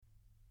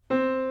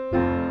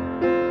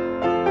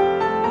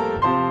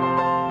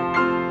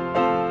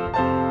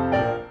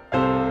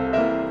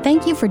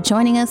you for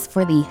joining us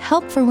for the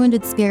Help for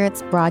Wounded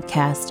Spirits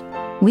broadcast.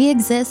 We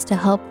exist to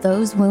help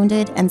those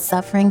wounded and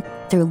suffering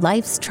through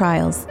life's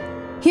trials.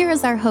 Here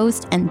is our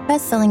host and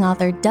best-selling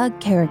author,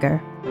 Doug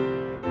Carriger.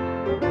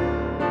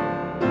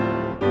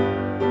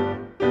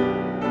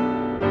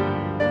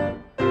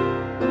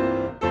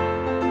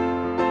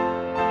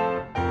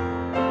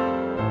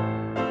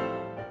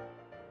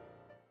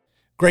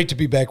 Great to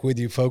be back with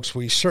you, folks.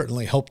 We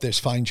certainly hope this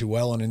finds you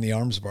well and in the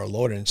arms of our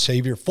Lord and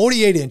Savior.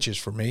 48 inches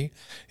for me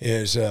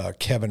is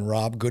Kevin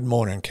Robb. Good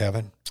morning,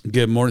 Kevin.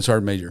 Good morning,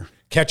 Sergeant Major.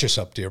 Catch us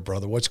up, dear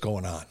brother. What's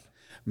going on?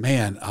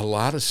 Man, a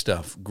lot of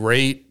stuff.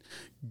 Great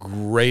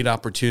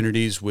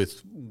opportunities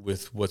with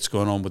what's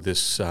going on with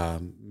this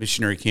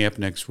missionary camp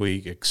next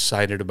week.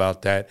 Excited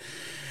about that.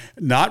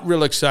 Not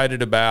real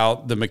excited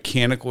about the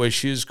mechanical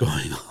issues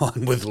going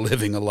on with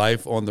living a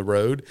life on the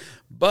road.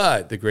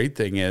 But the great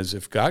thing is,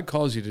 if God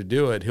calls you to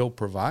do it, He'll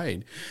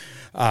provide.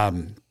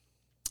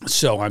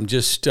 So I'm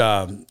just,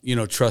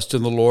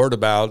 trusting the Lord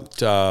about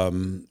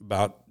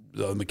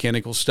the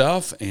mechanical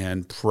stuff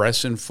and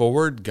pressing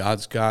forward.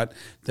 God's got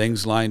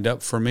things lined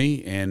up for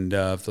me, and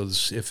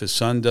if His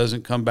Son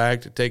doesn't come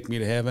back to take me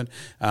to heaven,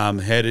 I'm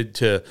headed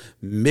to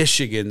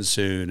Michigan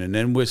soon, and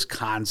then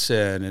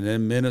Wisconsin, and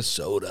then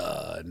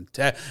Minnesota,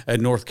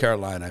 and North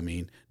Carolina.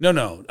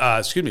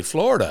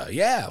 Florida.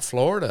 Yeah,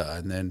 Florida,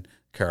 and then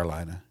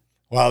Carolina.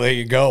 Well, there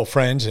you go,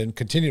 friends, and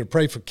continue to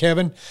pray for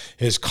Kevin,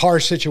 his car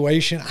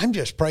situation. I'm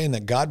just praying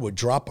that God would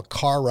drop a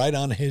car right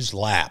on his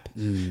lap,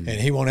 and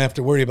he won't have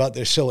to worry about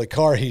this silly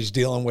car he's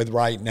dealing with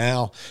right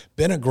now.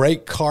 Been a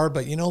great car,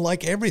 but,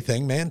 like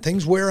everything, man,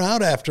 things wear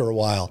out after a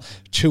while,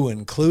 to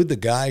include the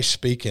guy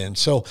speaking.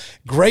 So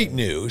great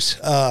news.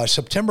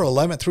 September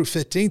 11th through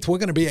 15th, we're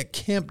going to be at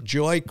Camp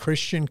Joy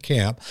Christian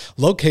Camp,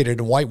 located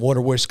in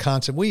Whitewater,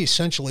 Wisconsin. We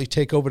essentially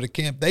take over the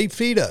camp. They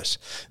feed us.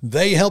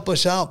 They help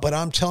us out, but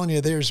I'm telling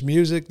you, there's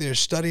music, there's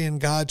studying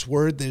God's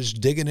word, there's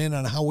digging in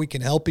on how we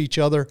can help each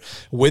other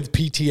with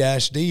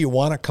PTSD. You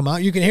want to come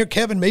out, you can hear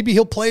Kevin, maybe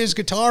he'll play his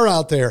guitar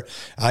out there.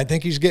 I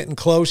think he's getting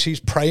close. He's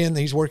praying,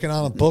 he's working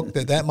on a book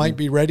that might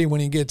be ready when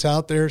he gets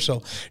out there.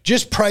 So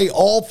just pray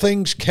all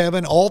things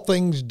Kevin, all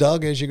things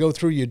Doug, as you go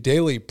through your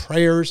daily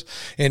prayers.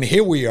 And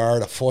here we are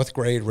at a fourth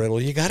grade riddle.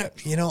 I've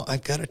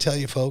got to tell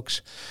you,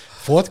 folks,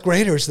 fourth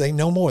graders, they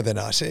know more than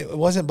us. It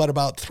wasn't but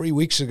about 3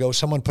 weeks ago,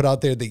 someone put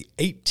out there the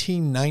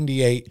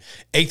 1898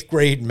 eighth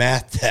grade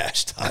math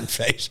test on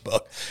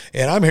Facebook.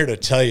 And I'm here to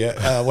tell you,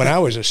 when I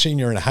was a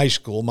senior in high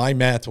school, my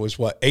math was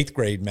what eighth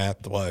grade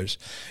math was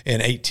in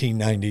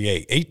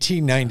 1898.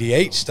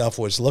 1898 stuff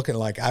was looking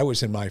like I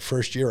was in my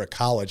first year of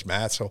college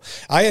math. So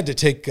I had to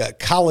take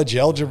college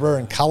algebra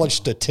and college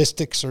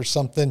statistics or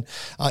something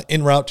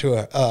en route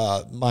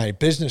to my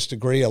business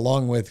degree,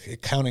 along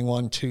with counting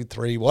 1, 2,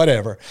 3,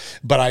 whatever.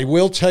 But I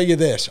will tell you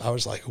this. I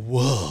was like,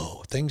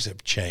 whoa, things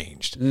have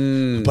changed.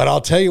 But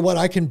I'll tell you what,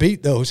 I can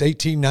beat those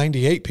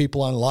 1898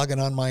 people on logging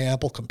on my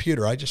Apple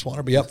computer. I just want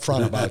to be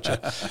upfront about you.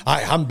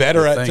 I'm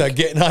better at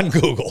getting on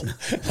Google.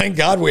 Thank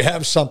God we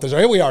have something. So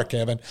here we are,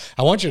 Kevin.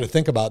 I want you to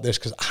think about this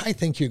because I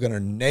think you're going to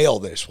nail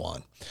this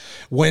one.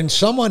 When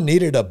someone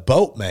needed a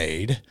boat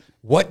made,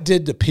 what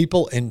did the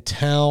people in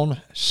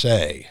town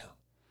say?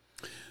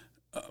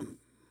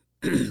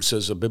 So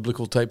it's a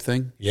biblical type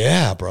thing?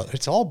 Yeah, brother.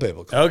 It's all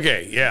biblical.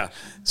 Okay, yeah.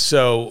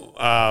 So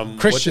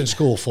Christian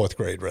school fourth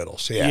grade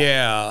riddles. Yeah.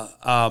 Yeah.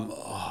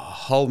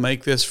 Hull,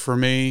 make this for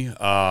me.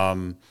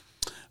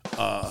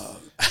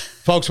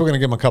 Folks, we're going to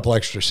give him a couple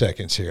extra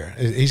seconds here.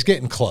 He's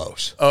getting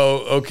close.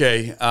 Oh,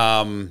 okay.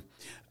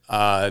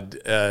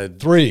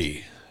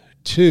 3,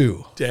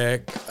 2.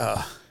 Deck.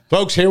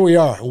 Folks, here we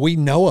are. We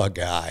know a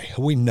guy.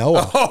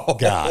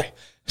 Guy.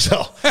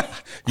 So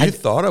you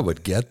thought I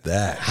would get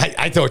that.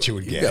 I thought you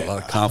would get it. You got a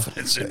lot of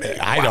confidence in me.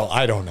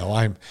 I don't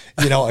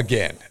know.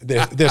 Again,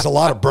 there's a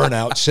lot of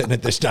burnout sitting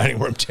at this dining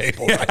room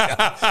table right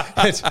now.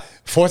 It's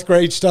fourth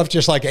grade stuff,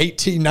 just like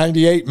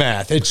 1898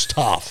 math. It's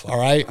tough. All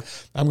right.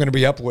 I'm going to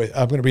be up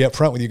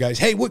front with you guys.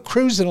 Hey, we're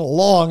cruising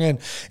along, and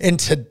in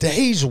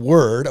today's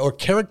word or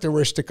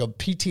characteristic of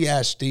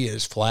PTSD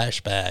is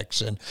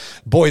flashbacks. And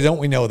boy, don't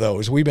we know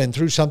those. We've been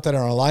through something in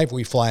our life.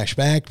 We flash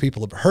back.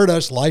 People have hurt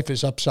us. Life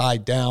is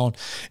upside down.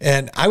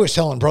 And I was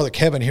telling Brother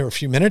Kevin here a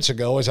few minutes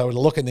ago as I was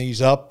looking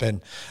these up,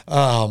 and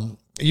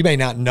you may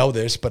not know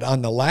this, but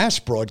on the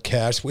last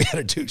broadcast, we had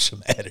to do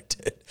some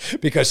editing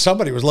because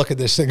somebody was looking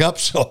this thing up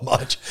so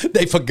much,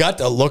 they forgot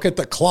to look at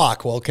the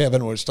clock while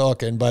Kevin was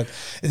talking. But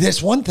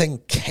this one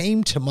thing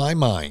came to my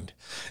mind.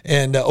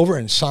 And over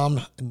in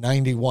Psalm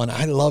 91,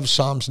 I love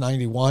Psalms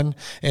 91,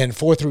 and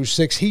 4 through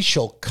 6, he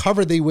shall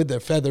cover thee with their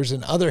feathers,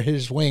 and under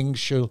his wings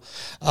shall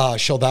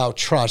thou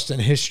trust,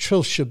 and his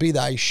truth shall be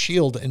thy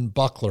shield and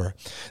buckler.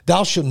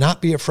 Thou shalt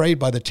not be afraid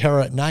by the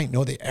terror at night,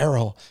 nor the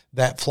arrow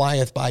that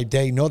flieth by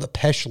day, nor the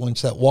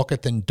pestilence that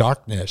walketh in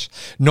darkness,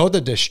 nor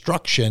the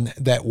destruction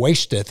that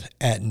wasteth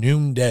at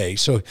noonday.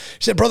 So he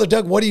said, Brother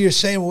Doug, what are you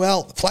saying?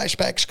 Well,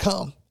 flashbacks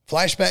come.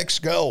 Flashbacks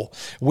go.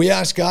 We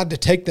ask God to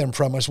take them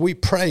from us. We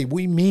pray.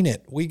 We mean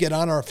it. We get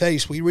on our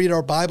face. We read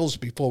our Bibles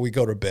before we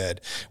go to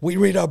bed. We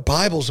read our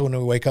Bibles when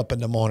we wake up in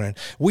the morning.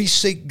 We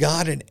seek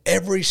God in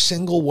every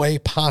single way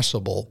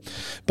possible.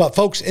 But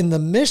folks, in the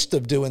midst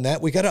of doing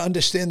that, we got to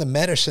understand the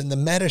medicine. The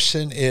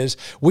medicine is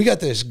we got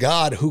this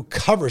God who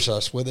covers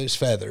us with his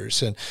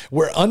feathers, and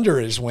we're under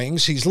his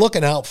wings. He's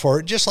looking out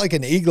for it, just like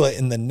an eaglet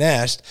in the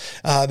nest.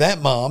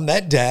 That mom,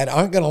 that dad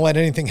aren't going to let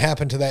anything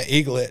happen to that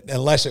eaglet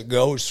unless it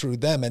goes through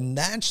them. And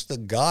that's the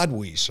God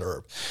we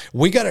serve.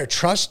 We got to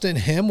trust in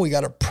him. We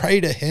got to pray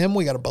to him.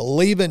 We got to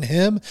believe in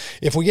him.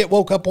 If we get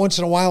woke up once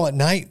in a while at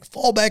night,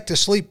 fall back to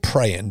sleep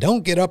praying.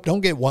 Don't get up.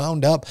 Don't get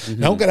wound up.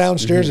 Don't go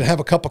downstairs and have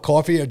a cup of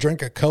coffee or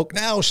drink a Coke.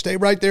 No, stay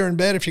right there in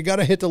bed. If you got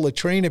to hit the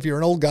latrine, if you're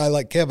an old guy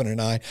like Kevin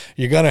and I,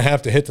 you're going to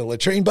have to hit the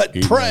latrine. But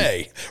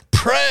pray.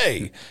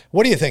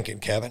 What are you thinking,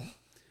 Kevin?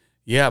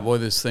 Yeah, boy,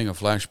 this thing of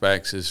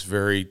flashbacks is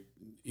very,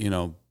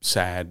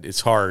 sad.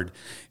 It's hard.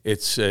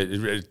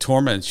 It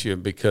torments you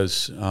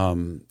because,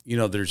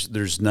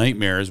 there's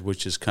nightmares,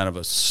 which is kind of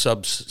a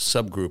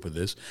subgroup of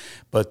this.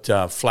 But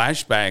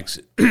flashbacks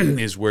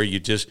is where you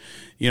just,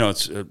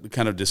 it's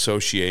kind of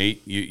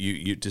dissociate.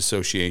 You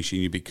dissociation.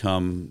 You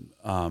become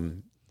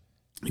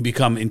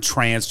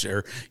entranced,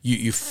 or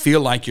you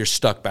feel like you're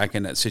stuck back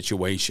in that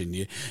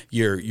situation.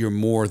 You're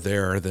more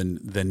there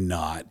than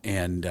not.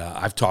 And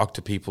I've talked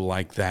to people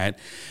like that.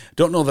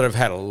 Don't know that I've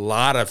had a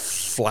lot of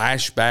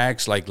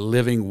flashbacks, like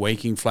living,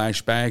 waking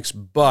flashbacks,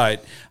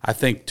 but I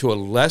think to a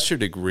lesser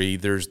degree,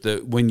 there's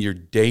when you're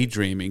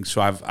daydreaming.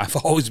 So I've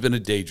always been a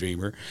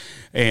daydreamer,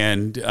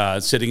 and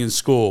sitting in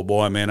school,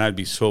 boy, man, I'd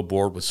be so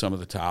bored with some of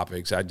the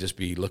topics. I'd just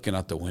be looking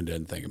out the window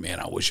and thinking, man,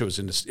 I wish I was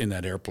in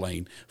that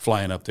airplane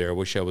flying up there. I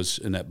wish I was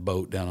in that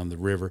boat down on the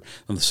river,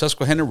 on the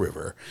Susquehanna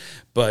River.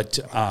 But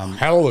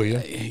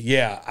hallelujah.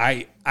 Yeah,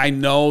 I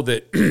know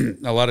that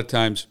a lot of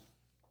times,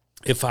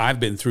 if I've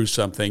been through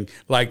something,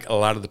 like a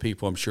lot of the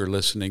people I'm sure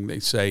listening,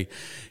 they say,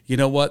 you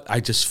know what, I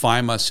just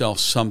find myself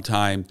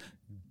sometime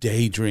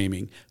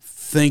daydreaming,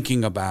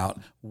 thinking about,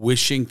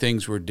 wishing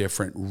things were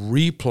different,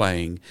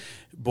 replaying.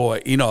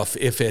 Boy,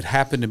 if it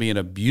happened to be an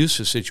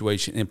abusive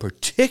situation in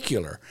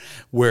particular,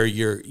 where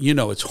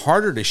it's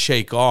harder to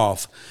shake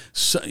off.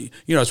 So,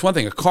 it's one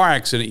thing, a car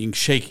accident, you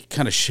can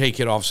kind of shake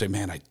it off, say,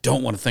 man, I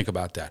don't want to think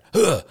about that.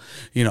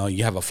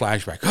 You have a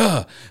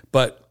flashback.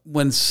 But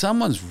when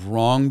someone's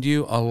wronged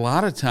you, a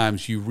lot of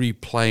times you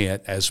replay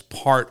it as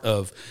part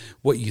of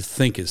what you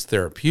think is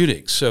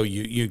therapeutic. So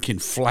you can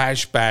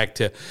flash back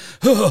to,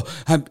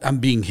 I'm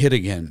being hit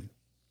again.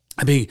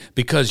 I mean,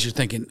 because you're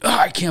thinking,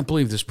 I can't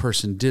believe this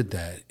person did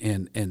that.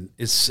 And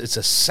it's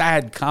a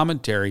sad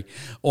commentary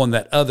on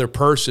that other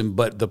person.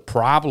 But the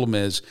problem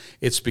is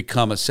it's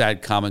become a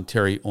sad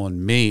commentary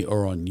on me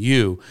or on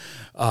you,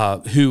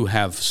 who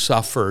have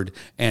suffered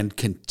and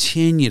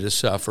continue to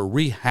suffer,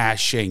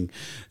 rehashing.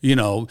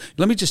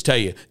 Let me just tell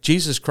you,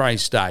 Jesus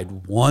Christ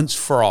died once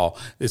for all.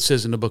 It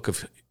says in the book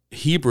of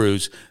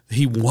Hebrews,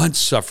 he once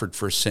suffered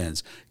for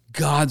sins.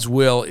 God's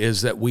will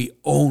is that we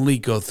only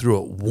go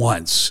through it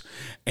once,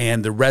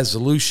 and the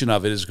resolution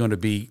of it is going to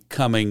be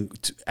coming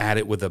at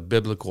it with a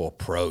biblical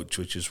approach,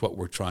 which is what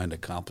we're trying to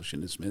accomplish in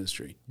this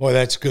ministry. Boy,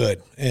 that's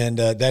good, and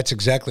that's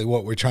exactly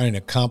what we're trying to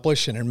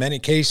accomplish, and in many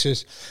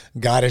cases,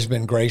 God has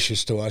been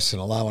gracious to us in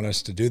allowing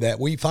us to do that.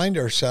 We find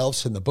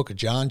ourselves in the book of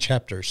John,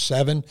 chapter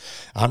 7.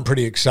 I'm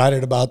pretty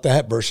excited about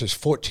that, verses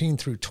 14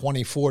 through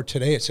 24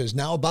 today. It says,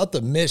 now about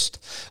the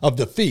midst of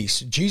the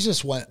feast,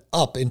 Jesus went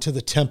up into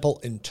the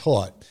temple and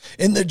taught.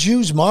 And the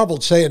Jews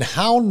marveled, saying,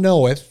 how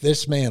knoweth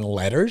this man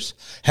letters,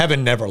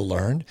 having never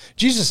learned?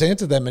 Jesus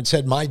answered them and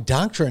said, my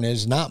doctrine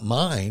is not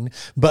mine,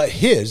 but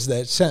his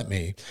that sent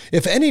me.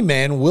 If any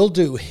man will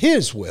do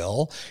his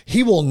will,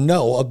 he will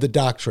know of the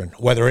doctrine,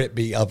 whether it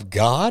be of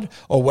God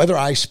or whether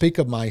I speak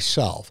of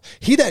myself.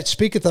 He that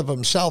speaketh of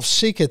himself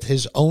seeketh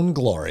his own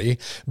glory,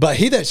 but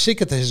he that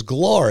seeketh his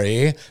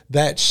glory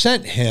that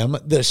sent him,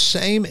 the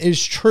same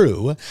is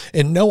true,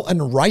 and no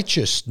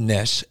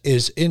unrighteousness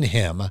is in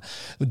him.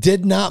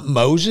 Did not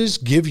Moses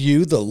give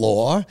you the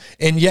law,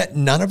 and yet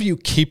none of you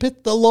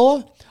keepeth the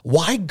law?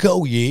 Why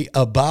go ye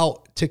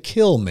about to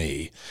kill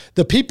me?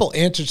 The people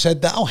answered,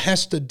 said, thou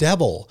hast a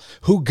devil,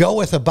 who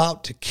goeth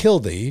about to kill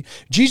thee.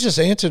 Jesus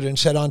answered and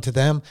said unto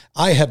them,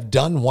 I have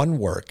done one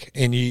work,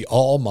 and ye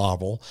all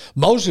marvel.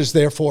 Moses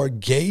therefore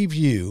gave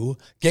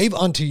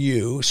unto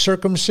you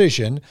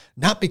circumcision,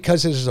 not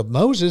because it is of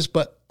Moses,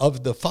 but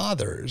of the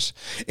fathers.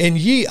 And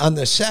ye on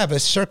the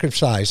Sabbath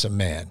circumcise a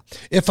man.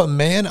 If a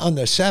man on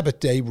the Sabbath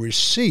day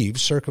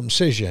receive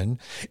circumcision,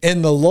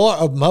 and the law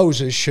of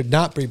Moses should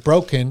not be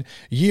broken,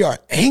 ye are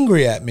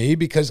angry at me,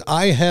 because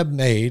I have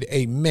made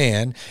a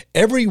man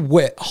every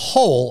whit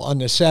whole on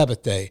the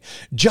Sabbath day.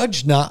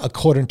 Judge not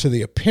according to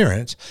the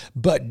appearance,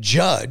 but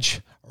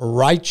judge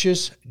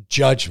righteous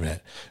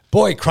judgment.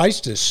 Boy,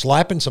 Christ is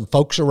slapping some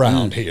folks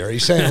around here.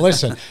 He's saying,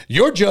 listen,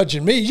 you're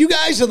judging me. You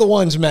guys are the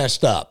ones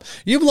messed up.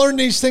 You've learned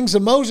these things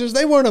of Moses.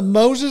 They weren't of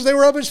Moses. They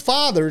were of his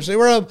fathers. They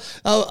were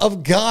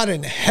of God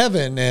in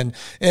heaven.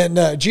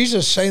 And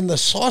Jesus saying the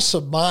source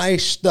of my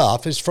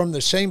stuff is from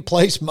the same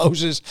place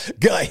Moses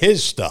got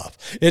his stuff.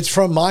 It's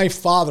from my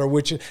Father,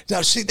 which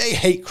now see, they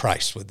hate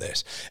Christ with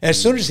this.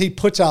 As soon as he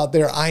puts out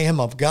there, I am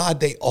of God,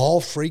 they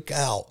all freak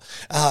out.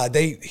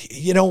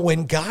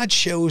 When God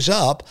shows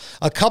up,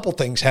 a couple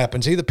things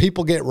happens. Either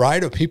people get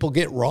right or people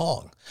get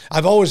wrong.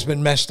 I've always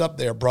been messed up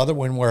there, brother,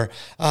 when we're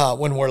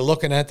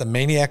looking at the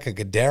maniac of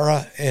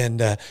Gadara,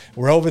 and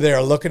we're over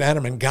there looking at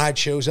him, and God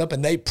shows up,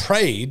 and they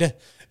prayed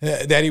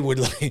that he would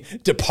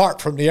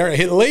depart from the area.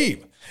 He'd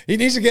leave. He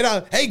needs to get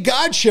out. Hey,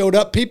 God showed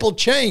up. People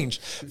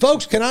changed.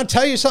 Folks, can I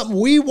tell you something?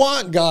 We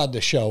want God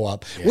to show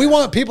up. Yeah. We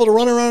want people to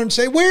run around and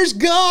say, where's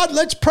God?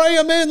 Let's pray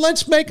him in.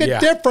 Let's make a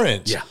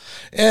difference. Yeah.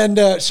 And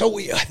so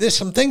there's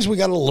some things we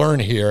got to learn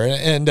here.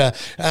 And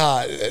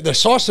the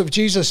source of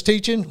Jesus'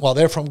 teaching, well,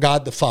 they're from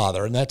God the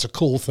Father, and that's a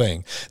cool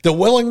thing. The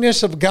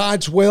willingness of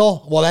God's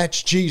will, well,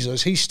 that's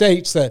Jesus. He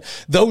states that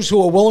those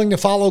who are willing to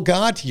follow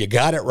God, you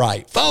got it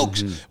right.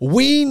 Folks,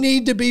 we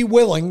need to be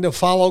willing to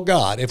follow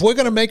God. If we're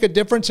going to make a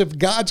difference, if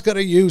God's going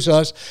to use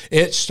us,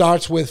 it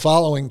starts with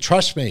following.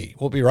 Trust me.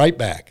 We'll be right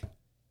back.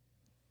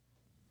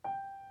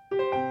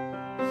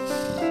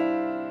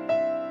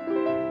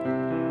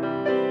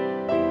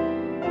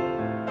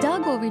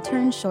 Doug will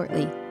return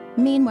shortly.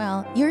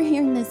 Meanwhile, you're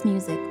hearing this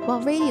music while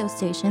radio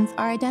stations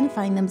are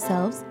identifying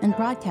themselves and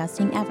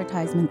broadcasting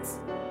advertisements.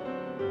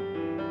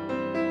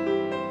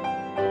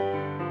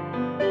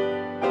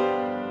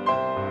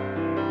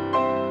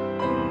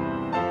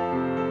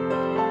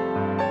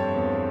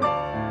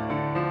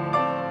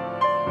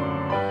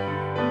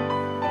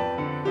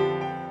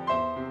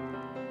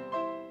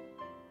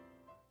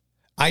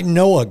 I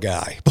know a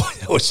guy. Boy,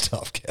 that was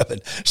tough,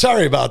 Kevin.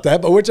 Sorry about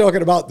that, but we're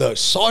talking about the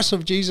source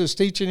of Jesus'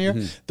 teaching here,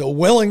 the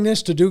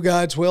willingness to do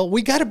God's will.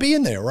 We got to be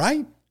in there,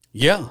 right?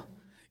 Yeah.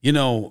 You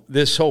know,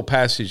 this whole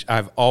passage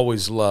I've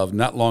always loved.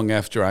 Not long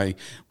after I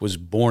was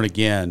born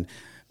again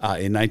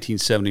in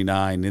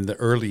 1979, in the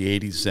early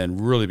 80s, then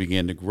really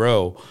began to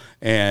grow.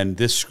 And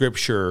this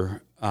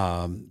scripture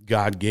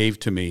God gave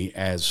to me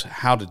as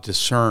how to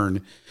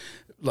discern.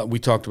 We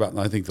talked about,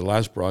 I think, the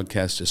last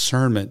broadcast,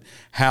 discernment,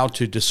 how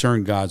to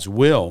discern God's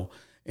will.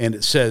 And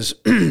it says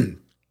in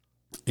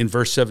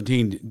verse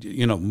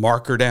 17,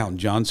 mark her down,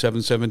 John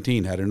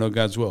 7:17, how to know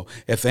God's will.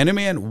 If any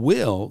man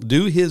will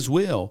do his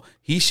will,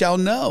 he shall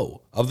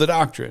know of the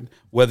doctrine,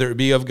 whether it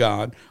be of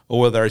God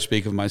or whether I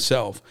speak of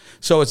myself.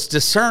 So it's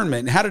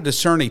discernment, how to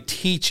discern a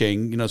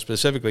teaching,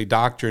 specifically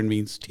doctrine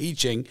means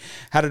teaching,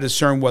 how to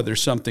discern whether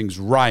something's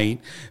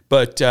right.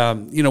 But,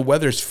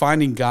 whether it's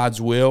finding God's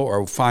will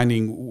or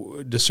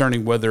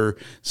discerning whether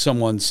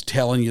someone's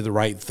telling you the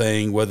right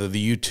thing, whether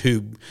the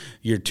YouTube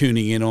you're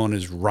tuning in on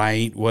is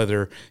right,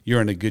 whether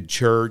you're in a good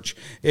church,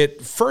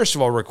 it first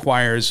of all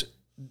requires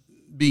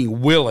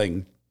being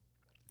willing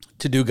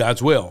to do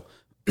God's will.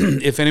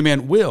 If any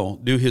man will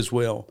do his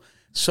will.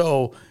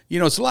 So,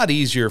 it's a lot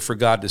easier for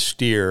God to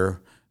steer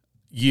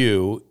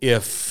you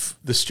if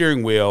the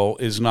steering wheel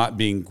is not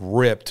being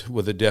gripped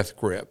with a death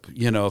grip.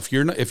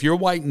 If you're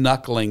white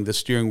knuckling the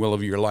steering wheel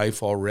of your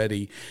life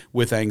already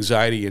with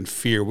anxiety and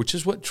fear, which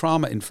is what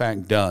trauma in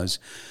fact does.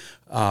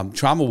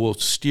 Trauma will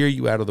steer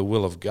you out of the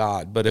will of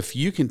God. But if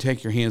you can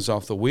take your hands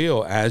off the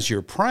wheel as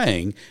you're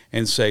praying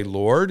and say,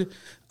 Lord,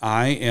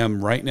 I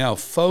am right now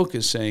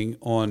focusing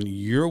on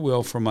your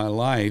will for my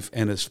life,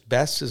 and as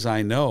best as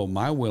I know,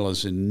 my will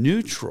is in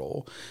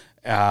neutral,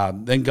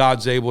 then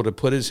God's able to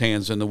put his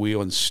hands on the wheel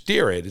and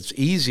steer it. It's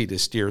easy to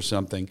steer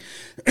something.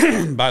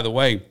 By the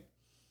way,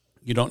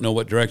 you don't know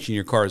what direction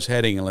your car is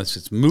heading unless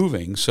it's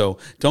moving. So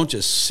don't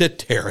just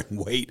sit there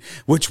and wait.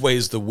 Which way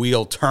is the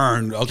wheel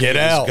turned? Okay, get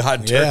out.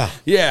 God turn?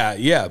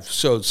 Yeah.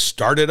 So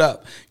start it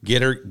up.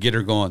 Get her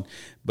going.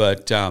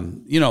 But,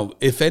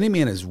 if any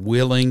man is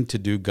willing to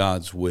do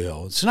God's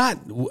will, it's not,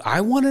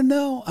 I want to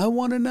know.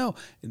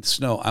 It's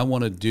no, I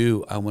want to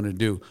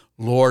do.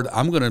 Lord,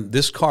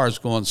 this car is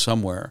going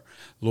somewhere.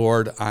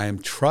 Lord, I am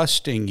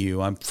trusting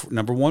you. I'm,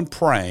 number one,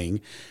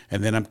 praying,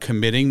 and then I'm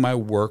committing my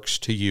works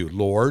to you.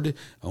 Lord,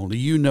 only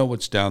you know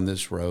what's down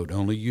this road.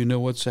 Only you know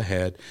what's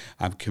ahead.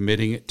 I'm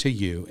committing it to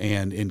you.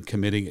 And in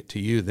committing it to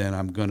you, then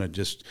I'm going to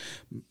just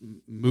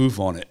move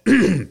on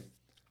it.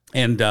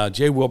 And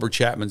J. Wilbur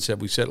Chapman said,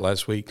 we said it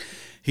last week,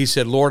 he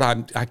said, Lord,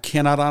 I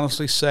cannot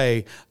honestly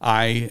say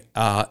I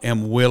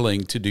am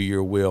willing to do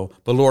your will,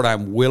 but Lord,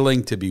 I'm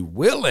willing to be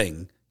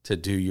willing to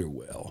do your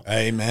will.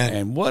 Amen.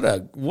 And what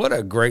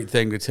a great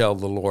thing to tell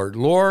the Lord.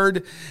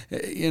 Lord,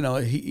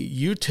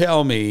 you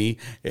tell me,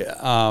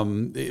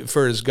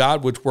 for it is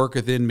God which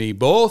worketh in me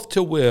both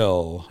to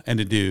will and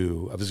to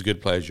do of his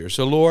good pleasure.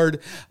 So Lord,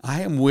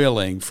 I am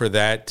willing for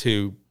that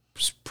to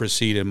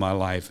proceed in my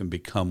life and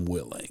become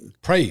willing.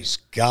 Praise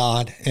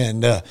God.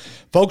 And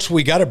folks,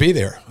 we got to be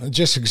there.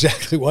 Just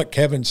exactly what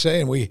Kevin's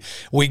saying.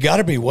 We got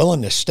to be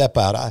willing to step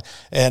out.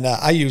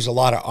 I use a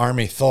lot of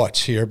Army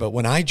thoughts here, but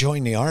when I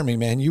joined the Army,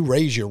 man, you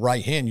raise your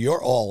right hand,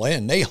 you're all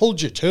in. They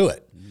hold you to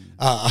it.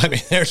 I mean,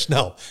 there's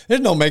no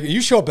making.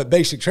 You show up at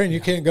basic training, you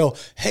can't go,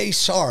 "Hey,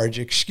 Sarge,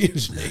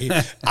 excuse me,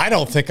 I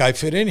don't think I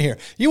fit in here."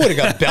 You would have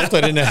got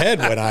belted in the head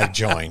when I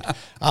joined.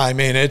 I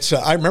mean, it's.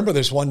 I remember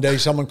this one day.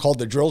 Someone called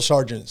the drill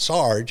sergeant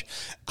Sarge.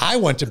 I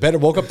went to bed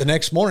and woke up the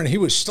next morning. He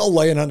was still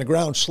laying on the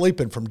ground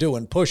sleeping from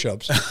doing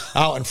push-ups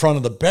out in front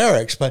of the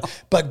barracks.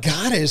 But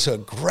God is a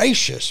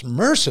gracious,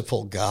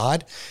 merciful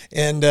God,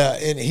 and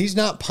He's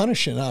not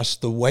punishing us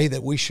the way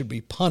that we should be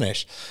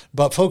punished.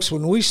 But folks,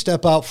 when we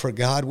step out for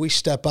God, we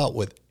step out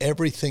with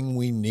everything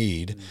we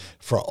need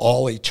for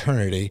all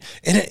eternity.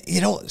 And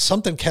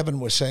something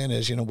Kevin was saying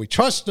is, we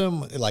trust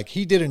Him like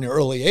He did in the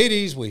early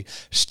 80s. We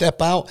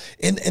step out,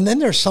 and then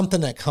there's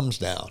something that comes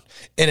down,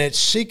 and it's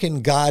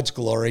seeking God's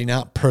glory,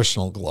 not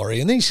personal glory.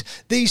 And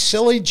these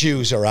silly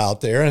Jews are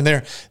out there, and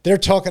they're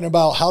talking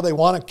about how they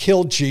want to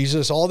kill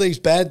Jesus. All these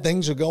bad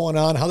things are going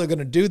on, how they're going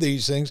to do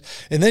these things.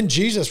 And then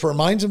Jesus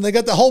reminds them they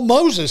got the whole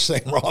Moses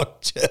thing wrong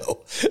too,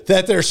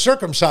 that they're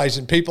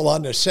circumcising people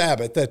on the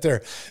Sabbath, that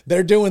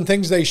they're doing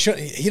things they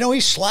shouldn't.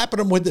 He's slapping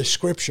them with the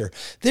scripture.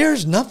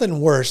 There's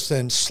nothing worse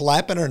than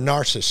slapping a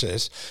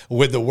narcissist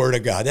with the word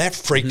of God. That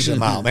freaks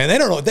them out, man. They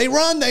don't know. They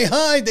run, they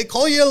hide, they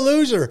call you a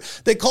loser,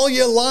 they call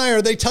you a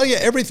liar, they tell you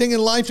everything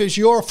in life is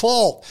your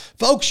fault.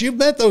 Folks, you've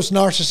met those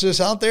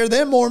narcissists out there.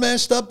 They're more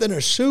messed up than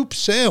a soup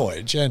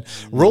sandwich. And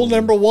rule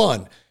number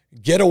 1,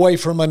 get away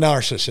from a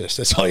narcissist.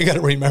 That's all you got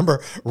to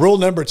remember. Rule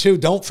number 2,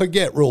 don't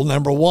forget rule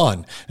number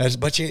 1.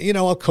 But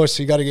of course,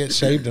 you got to get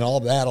saved and all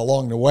that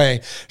along the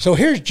way. So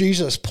here's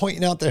Jesus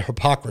pointing out their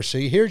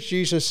hypocrisy. Here's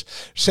Jesus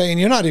saying,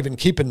 you're not even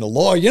keeping the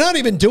law. You're not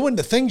even doing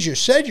the things you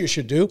said you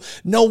should do.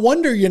 No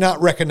wonder you're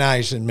not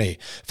recognizing me.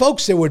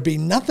 Folks, there would be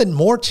nothing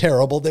more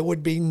terrible. There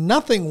would be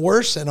nothing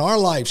worse in our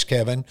lives,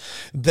 Kevin,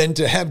 than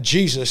to have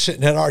Jesus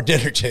sitting at our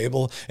dinner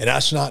table and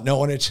us not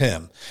knowing it's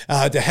Him.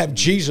 To have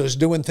Jesus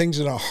doing things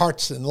in our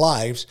hearts and lives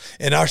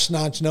and us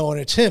not knowing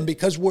it's Him,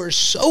 because we're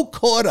so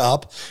caught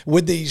up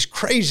with these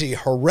crazy,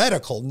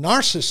 heretical,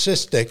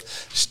 narcissistic,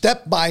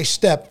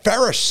 step-by-step,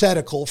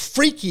 pharisaical,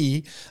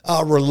 freaky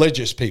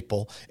religious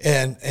people.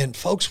 And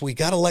folks, we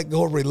got to let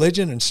go of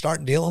religion and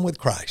start dealing with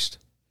Christ.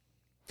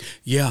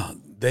 Yeah,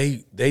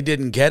 they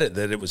didn't get it,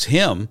 that it was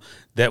Him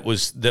that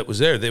was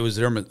there. There was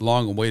their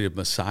long-awaited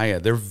Messiah.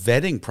 Their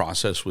vetting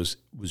process was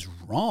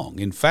wrong.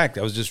 In fact,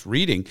 I was just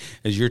reading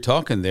as you're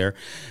talking there,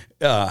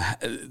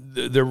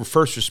 their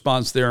first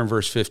response there in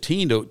verse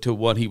 15 to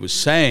what he was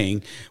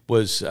saying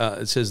was,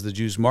 it says the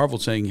Jews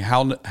marveled, saying,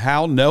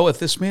 how knoweth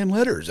this man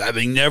letters,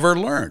 having never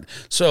learned?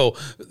 So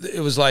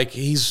it was like,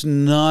 he's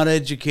not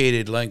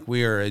educated like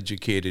we are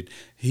educated.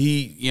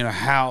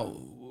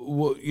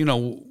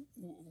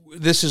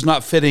 This is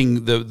not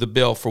fitting the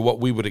bill for what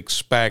we would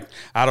expect.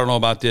 I don't know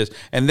about this.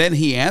 And then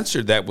he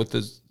answered that with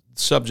the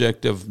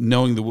subject of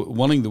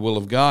wanting the will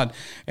of God.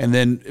 And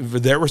then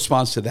their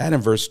response to that in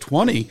verse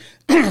 20,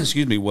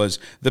 was,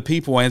 the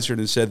people answered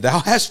and said, "Thou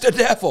hast a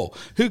devil.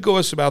 Who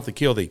goest about to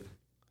kill thee?"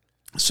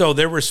 So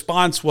their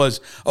response was,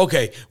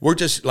 okay, we're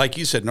just, like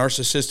you said,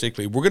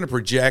 narcissistically, we're going to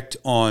project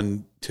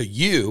on to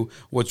you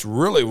what's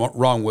really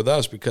wrong with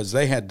us, because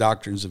they had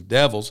doctrines of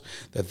devils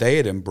that they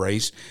had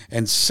embraced.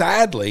 And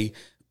sadly,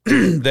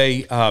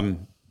 they,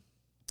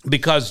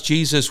 because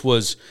Jesus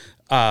was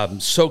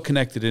so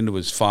connected into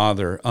His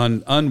Father,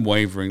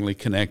 unwaveringly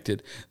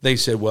connected, they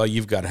said, well,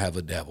 you've got to have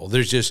a devil.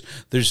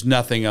 There's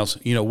nothing else.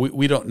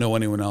 We don't know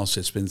anyone else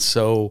that's been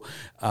so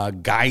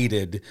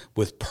guided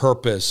with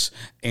purpose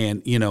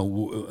and,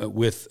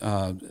 with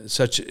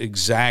such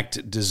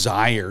exact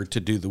desire to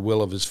do the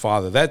will of His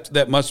Father.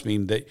 That must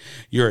mean that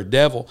you're a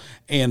devil.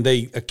 And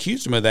they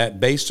accused Him of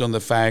that based on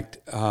the fact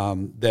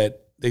that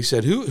they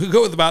said, who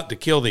goeth about to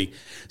kill thee?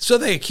 So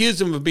they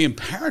accused Him of being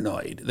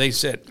paranoid. They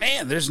said,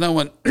 man, there's no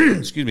one,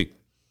 excuse me,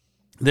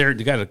 they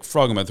got a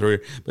frog in my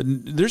throat here, but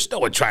there's no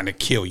one trying to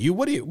kill you.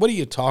 What are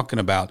you talking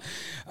about?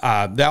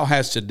 Thou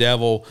hast a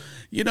devil.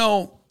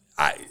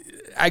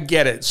 I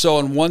get it. So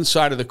on one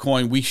side of the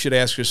coin, we should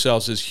ask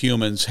ourselves as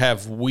humans,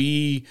 have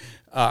we,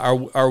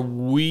 are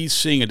we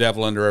seeing a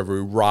devil under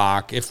every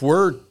rock? If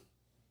we're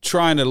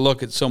trying to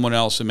look at someone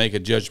else and make a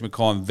judgment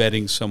call and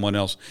vetting someone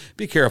else,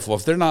 be careful.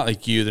 If they're not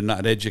like you, they're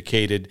not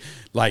educated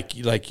like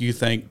you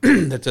think,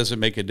 that doesn't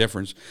make a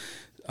difference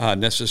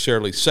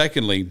necessarily.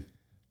 Secondly,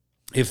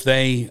 if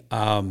they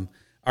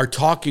are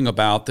talking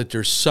about that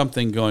there's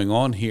something going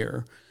on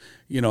here,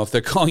 if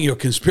they're calling you a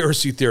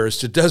conspiracy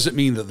theorist, it doesn't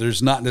mean that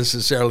there's not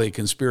necessarily a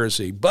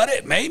conspiracy, but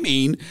it may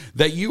mean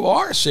that you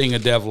are seeing a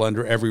devil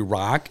under every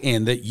rock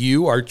and that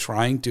you are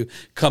trying to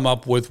come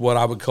up with what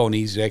I would call an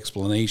easy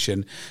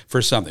explanation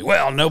for something.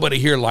 Well, nobody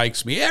here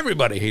likes me.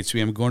 Everybody hates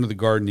me. I'm going to the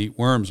garden to eat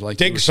worms. Like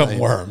dig some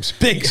worms.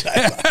 Big.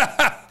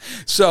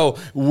 So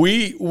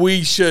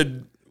we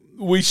should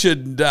we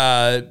should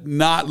not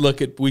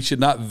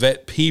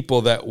vet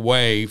people that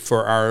way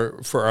for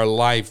our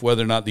life,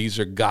 whether or not these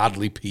are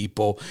godly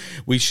people.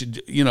 We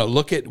should,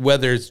 look at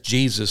whether it's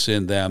Jesus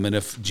in them. And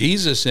if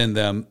Jesus in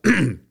them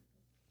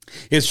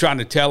is trying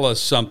to tell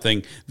us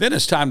something, then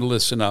it's time to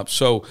listen up.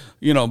 So,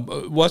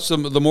 what's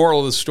the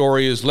moral of the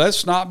story is,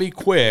 let's not be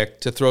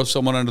quick to throw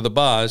someone under the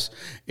bus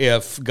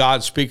if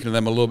God's speaking to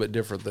them a little bit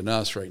different than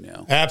us right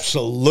now.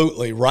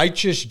 Absolutely.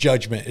 Righteous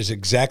judgment is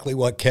exactly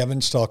what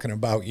Kevin's talking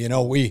about.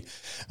 We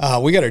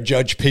got to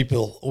judge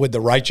people with the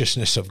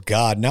righteousness of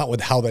God, not with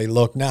how they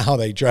look, not how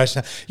they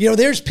dress.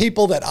 There's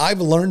people that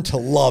I've learned to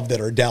love that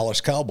are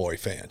Dallas Cowboy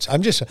fans.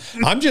 I'm just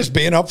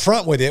being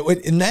upfront with it.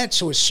 And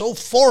that's was so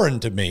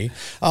foreign to me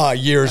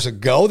years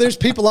ago. There's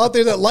people out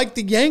there that like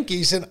the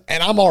Yankees, and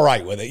I'm all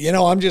right with it.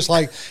 I'm just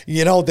like,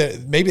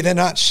 maybe they're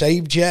not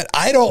saved yet.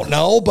 I don't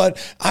know,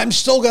 but I'm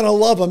still going to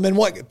love them.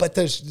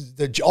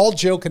 But all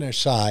joking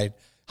aside,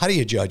 how do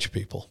you judge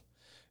people?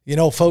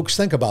 Folks,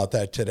 think about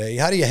that today.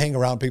 How do you hang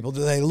around people?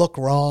 Do they look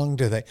wrong?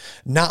 Do they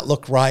not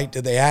look right?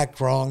 Do they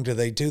act wrong? Do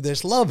they do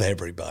this? Love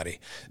everybody.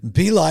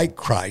 Be like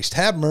Christ.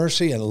 Have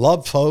mercy and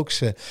love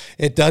folks.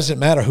 It doesn't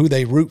matter who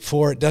they root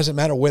for. It doesn't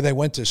matter where they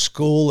went to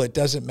school. It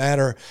doesn't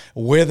matter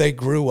where they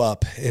grew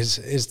up.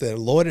 Is the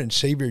Lord and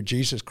Savior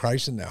Jesus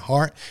Christ in their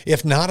heart?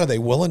 If not, are they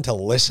willing to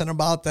listen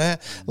about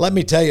that? Let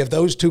me tell you, if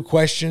those two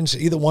questions,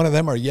 either one of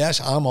them are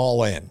yes, I'm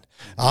all in.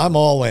 I'm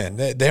all in.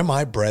 They're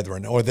my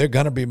brethren, or they're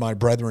going to be my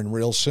brethren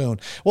real soon.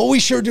 Well, we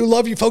sure do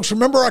love you, folks.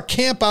 Remember our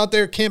camp out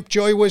there, Camp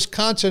Joy,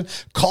 Wisconsin.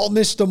 Call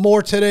Mr.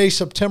 Moore today,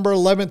 September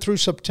 11th through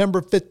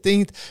September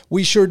 15th.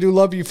 We sure do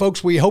love you,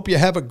 folks. We hope you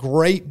have a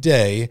great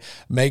day.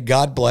 May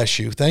God bless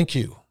you. Thank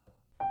you.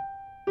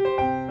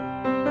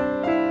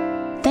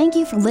 Thank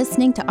you for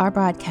listening to our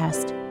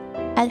broadcast.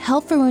 At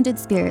Help for Wounded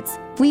Spirits,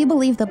 we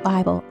believe the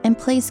Bible and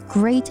place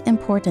great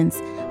importance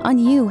on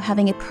you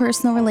having a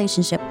personal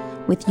relationship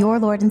with your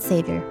Lord and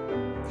Savior.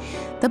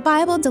 The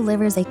Bible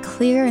delivers a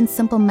clear and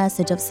simple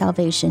message of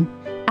salvation,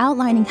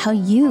 outlining how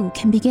you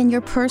can begin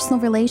your personal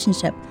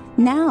relationship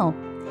now.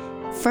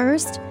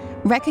 First,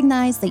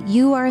 recognize that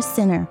you are a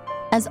sinner,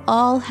 as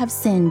all have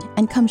sinned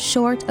and come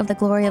short of the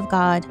glory of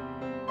God.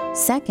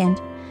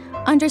 Second,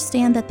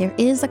 understand that there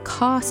is a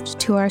cost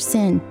to our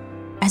sin,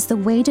 as the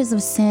wages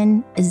of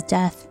sin is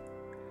death.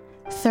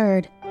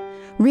 Third,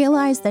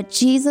 realize that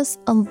Jesus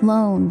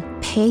alone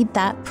paid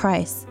that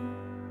price.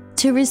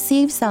 To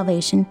receive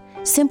salvation,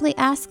 simply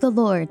ask the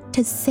Lord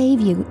to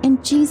save you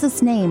in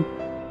Jesus' name,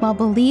 while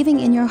believing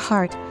in your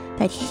heart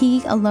that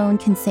He alone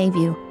can save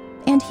you,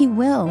 and He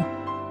will.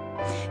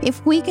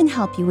 If we can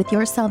help you with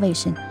your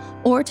salvation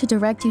or to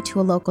direct you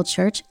to a local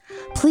church,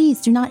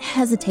 please do not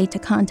hesitate to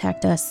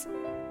contact us.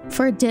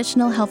 For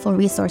additional helpful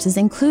resources,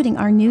 including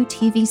our new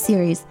TV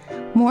series,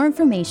 more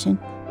information,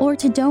 or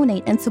to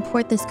donate and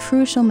support this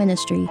crucial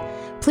ministry,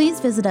 please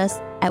visit us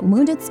at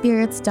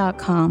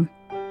woundedspirits.com.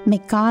 May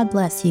God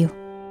bless you.